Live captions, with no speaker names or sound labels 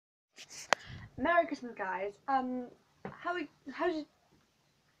Merry Christmas, guys. How's your,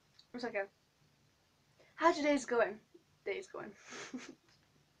 one second. How's your days going?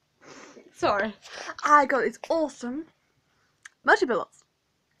 Sorry. I got these awesome multi-bills.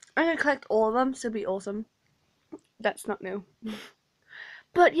 I'm gonna collect all of them, so it'll be awesome. That's not new.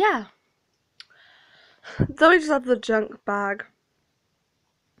 But yeah. Then we just have the junk bag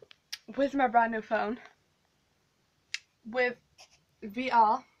with my brand new phone. With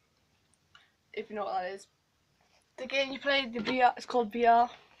VR. If you know what that is. The game you play, the VR, it's called VR.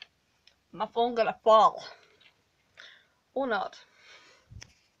 My phone gonna fall. Or not.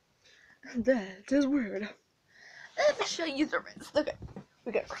 That is weird. Let me show you the rest. Okay.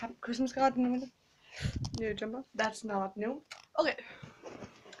 We got Christmas card in the middle. New jumper. That's not new. Okay.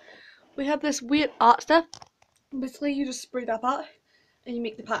 We have this weird art stuff. Basically you just spray that part and you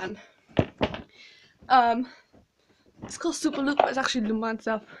make the pattern. It's called Super Loop, but it's actually Lumine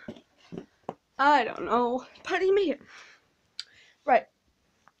stuff. I don't know. Apparently you make it. Right.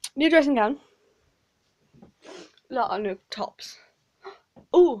 New dressing gown. A lot of new tops.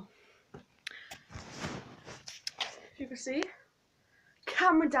 Ooh. You can see.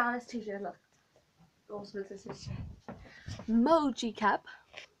 Cameron Dallas t-shirt, look. Awesome is this Moji cap.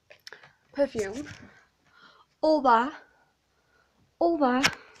 Perfume. All that.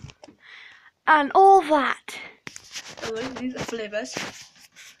 And all that. Oh, these are flavours.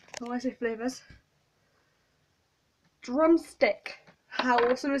 When I say flavours. Drumstick. How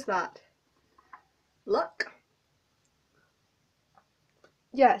awesome is that? Look.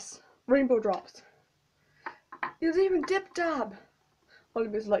 Yes. Rainbow drops. There's even dip dab.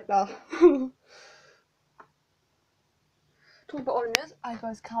 Oliver's like that. Talking about Oliver's, I got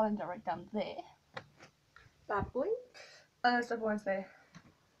his calendar right down there. Bad boy. And stuff Wednesday.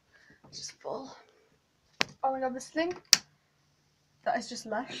 It's just full. Oh my god, this thing. That is just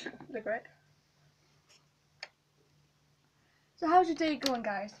lush. Look right. So how's your day going,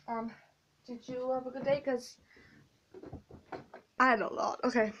 guys? Did you have a good day? Cause I had a lot.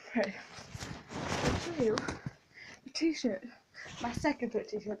 Okay, right. I'll show you the t-shirt. My second favorite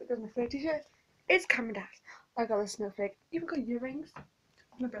t-shirt, because my favorite t-shirt is Cameron Dallas. I got a snowflake. Even got earrings.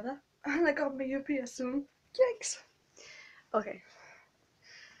 My brother. And I got my UPS soon. Yikes. Okay.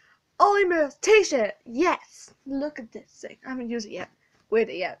 Ollie Mills t-shirt. Yes. Look at this thing. I haven't used it yet. Wear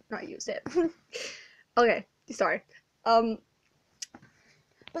it yet. Not used it. Okay. Sorry. But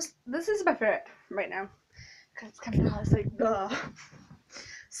this is my favorite right now. Because it's Cameron Dallas. Like, duh.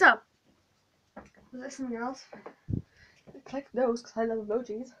 So. Was there something else? I click those because I love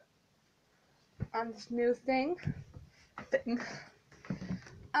emojis. And this new thing.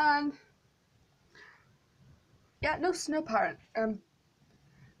 And yeah, no snow parent.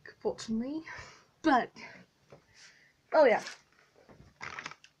 Unfortunately. But oh yeah.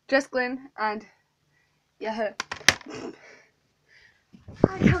 Jess Glynn and yeah, her.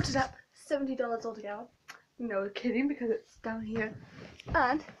 I counted up $70 altogether. No kidding, because it's down here.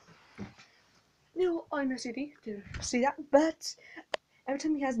 And new Ollie CD, didn't see that, but every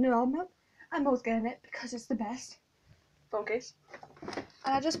time he has a new album out, I'm always getting it because it's the best phone case. And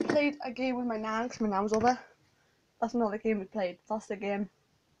I just played a game with my nan because my nan was over. That's not the game we played. That's the game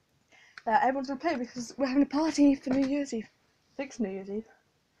that everyone's gonna play because we're having a party for New Year's Eve. Fix New Year's Eve.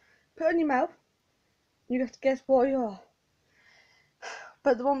 Put it in your mouth. You have to guess what you are.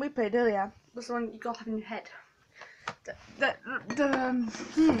 But the one we played earlier was the one you got to have in your head.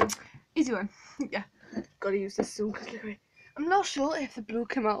 Easy one. Yeah. Gotta use this soon because look at it. I'm not sure if the blue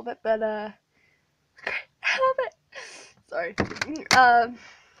came out of it, but okay. I love it. Sorry.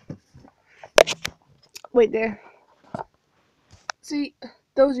 Wait there. See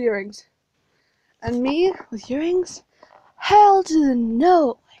those earrings, and me with earrings? Hell to the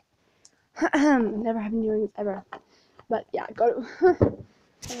no! Never having earrings ever. But yeah, I got it.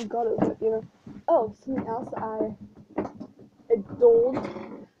 I got it with, you know. Oh, something else I adored.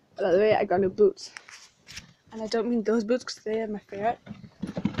 By the way, I got new boots, and I don't mean those boots because they are my favorite.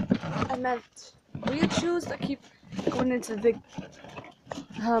 I meant weird shoes that keep going into the big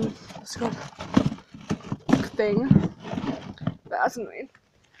what's it called? Thing. But that's annoying.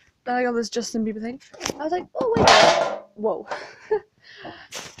 Then I got this Justin Bieber thing. I was like, oh wait, whoa.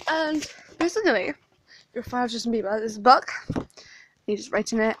 And basically, your file Justin Bieber. This is a book. You just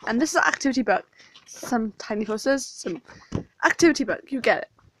write in it, and this is an activity book. Some tiny posters, some activity book. You get it.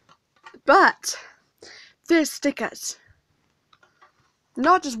 But there's stickers.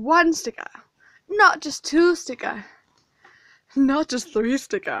 Not just one sticker. Not just two sticker. Not just three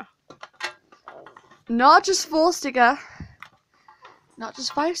sticker. Not just 4 sticker. Not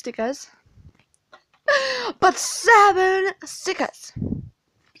just 5 stickers. But 7 stickers.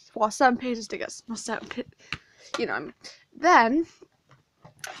 for certain pages to get for certain, you know. Then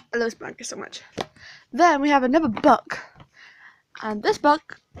I love this blanket so much. Then we have another book, and this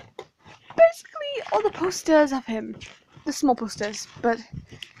book, basically all the posters of him, the small posters, but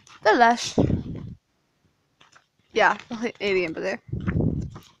they're lush. Yeah, nothing alien, but there.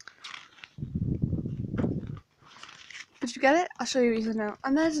 Did you get it? I'll show you easily now.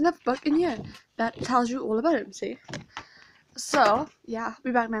 And there's another book in here that tells you all about him. See? So yeah, I'll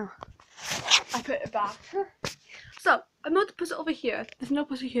be back now. I put it back. So I'm going to put it over here. There's no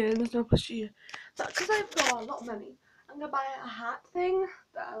pussy here, and there's no pussy here. But because I've got a lot of money, I'm gonna buy a hat thing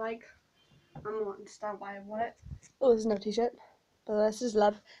that I like. I don't understand why I want it. Oh, there's no t-shirt. But this is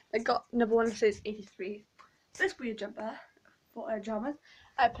love. I got another one that says 83. This weird jumper for dramas.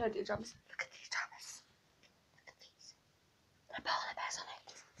 I have plenty of dramas. Look at these dramas. Look at these. They're polar bears on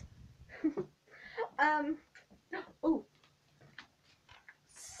it. Oh,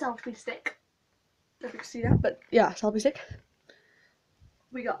 selfie stick. I don't know if you can see that, but yeah, selfie stick.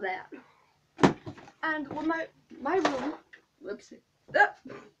 We got that. And when my room, whoopsie,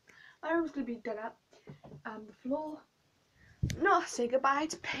 my room's gonna be done up. The floor. No, say goodbye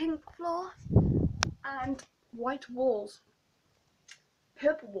to pink floor and white walls,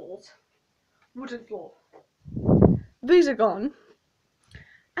 purple walls, wooden floor. These are gone.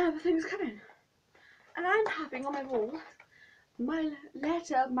 And everything's coming. And I'm having on my wall my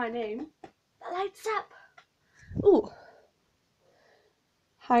letter, my name, that lights up. Ooh.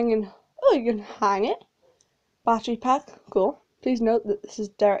 Hanging. Oh, you can hang it. Battery pack. Cool. Please note that this is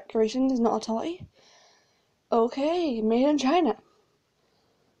decoration, is not a toy. Okay, made in China.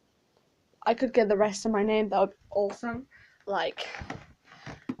 I could get the rest of my name. That would be awesome. Like,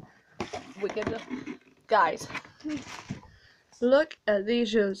 we get the guys. Look at these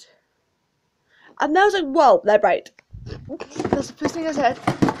shoes. And I was like, whoa, they're bright. That's the first thing I said.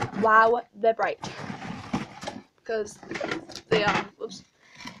 Wow, they're bright. Because they are. Oops.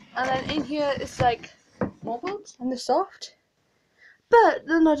 And then in here it's like marbles and they're soft. But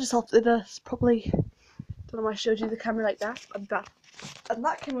they're not just soft, they're just probably, don't know why I showed you the camera like that. And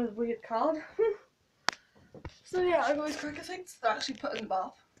that came with a weird card. So yeah, I got these cracker things that I actually put in the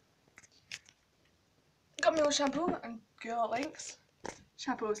bath. Got me all shampoo and Girl Links.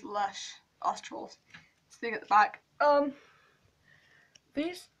 Shampoo is Lush Australs. This thing at the back.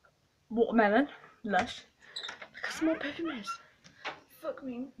 These watermelon Lush. Look how small perfume is. Fuck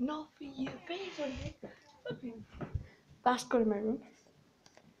me, not for you, face on me. Fuck me. That's good in my room.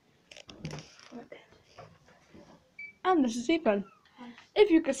 And this is Ethan. If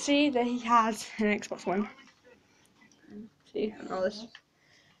you could see that he has an Xbox One. See, and all this.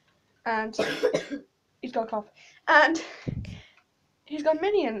 And he's got a cough. And he's got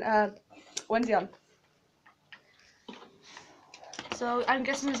Mini and Wednesday on. So I'm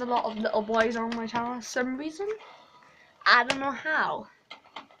guessing there's a lot of little boys on my channel for some reason. I don't know how.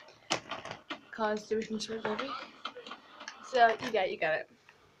 Because there isn't a baby. So you get it.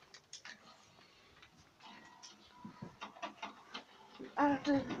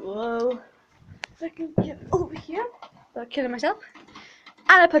 Whoa. I can get over here. I'm killing myself.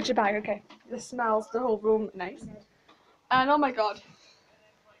 And I punch it back, okay. This smells the whole room nice. And oh my god.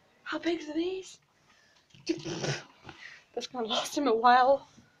 How big are these? That's gonna last him a while.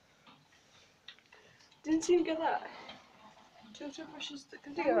 Didn't seem to get that. Two toothbrushes that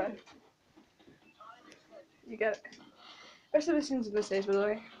come together. You get it. Rest of the scenes in this stage, by the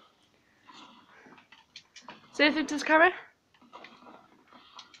way. Say anything to this camera?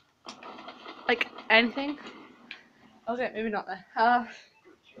 Like anything? Okay, maybe not there.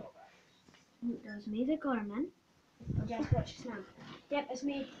 Does me the Gorman. Yes, watch this now. Yep, it's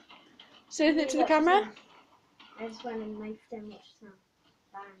me. Say anything to the camera? I just went and knifed him, watch this now.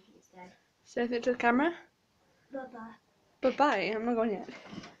 Bang, he's dead. Say anything to the camera? Bye bye. Bye bye, I'm not going yet.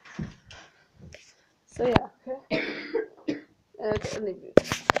 So yeah, okay. Okay, I'll leave you.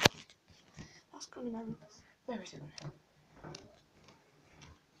 That's gonna be very soon.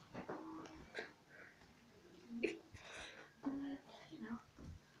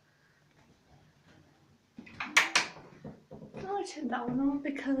 I turned that one on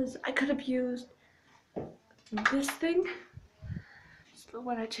because I could have used this thing. So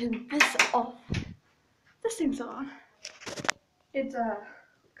when I turn this off, this thing's on. It's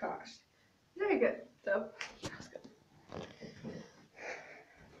gosh, very good though. That's good.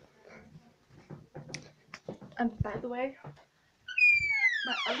 And by the way,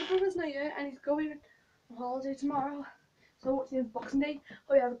 my other brother's not here and he's going on holiday tomorrow. So what's the Boxing Day?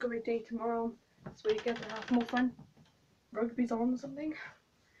 Oh yeah, have a great day tomorrow. So you get to have more fun. Rugby's on or something.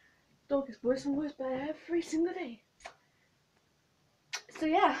 Dog is worse and worse by every single day. So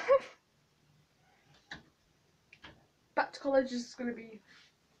yeah, back to college is gonna be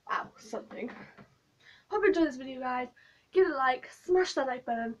something. Hope you enjoyed this video, guys. Give it a like, smash that like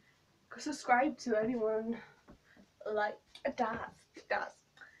button, subscribe to anyone like that.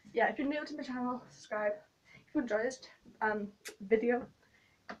 Yeah, if you're new to my channel, subscribe. If you enjoy this video,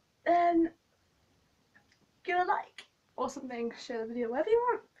 then give it a like or something. Share the video, whatever you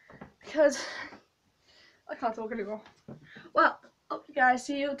want, because I can't talk anymore. Well, hope you guys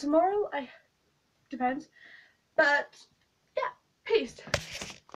see you tomorrow. Depends, but yeah, peace.